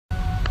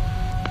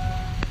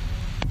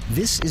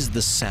This is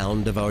the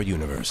sound of our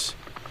universe.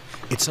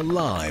 It's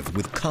alive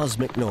with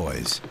cosmic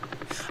noise,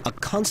 a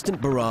constant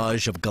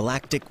barrage of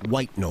galactic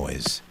white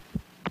noise.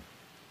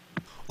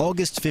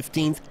 August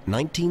 15th,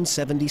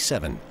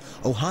 1977,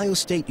 Ohio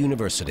State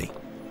University.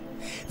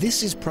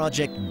 This is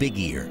Project Big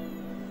Ear.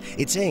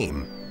 Its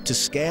aim, to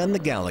scan the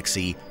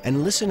galaxy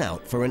and listen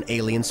out for an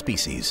alien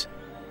species.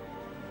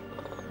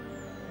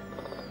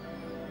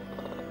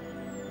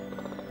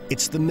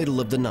 It's the middle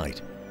of the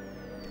night.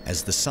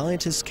 As the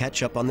scientists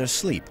catch up on their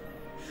sleep,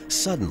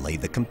 suddenly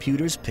the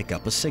computers pick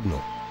up a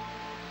signal.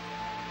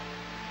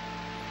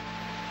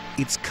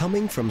 It's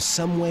coming from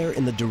somewhere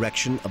in the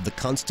direction of the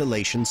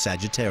constellation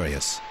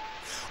Sagittarius,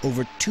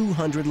 over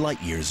 200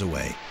 light-years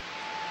away.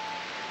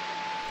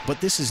 But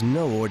this is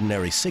no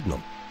ordinary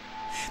signal.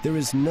 There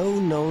is no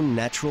known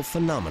natural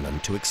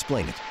phenomenon to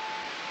explain it.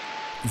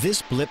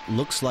 This blip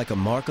looks like a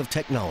mark of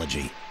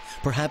technology,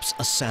 perhaps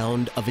a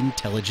sound of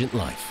intelligent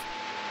life.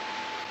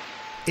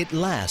 It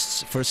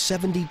lasts for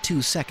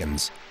 72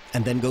 seconds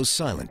and then goes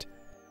silent.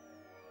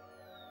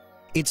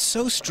 It's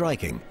so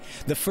striking,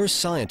 the first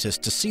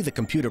scientist to see the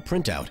computer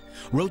printout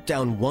wrote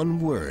down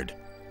one word: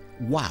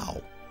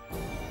 wow.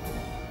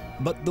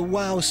 But the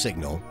wow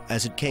signal,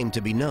 as it came to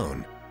be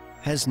known,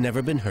 has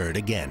never been heard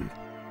again.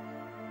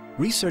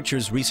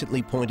 Researchers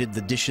recently pointed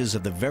the dishes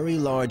of the Very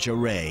Large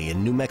Array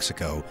in New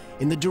Mexico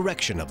in the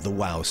direction of the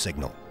wow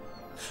signal,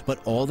 but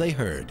all they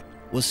heard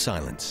was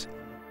silence.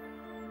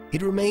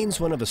 It remains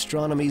one of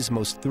astronomy's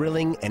most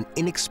thrilling and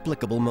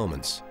inexplicable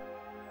moments.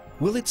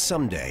 Will it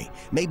someday,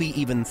 maybe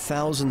even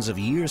thousands of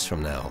years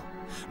from now,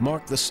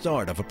 mark the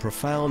start of a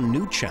profound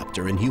new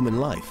chapter in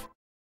human life?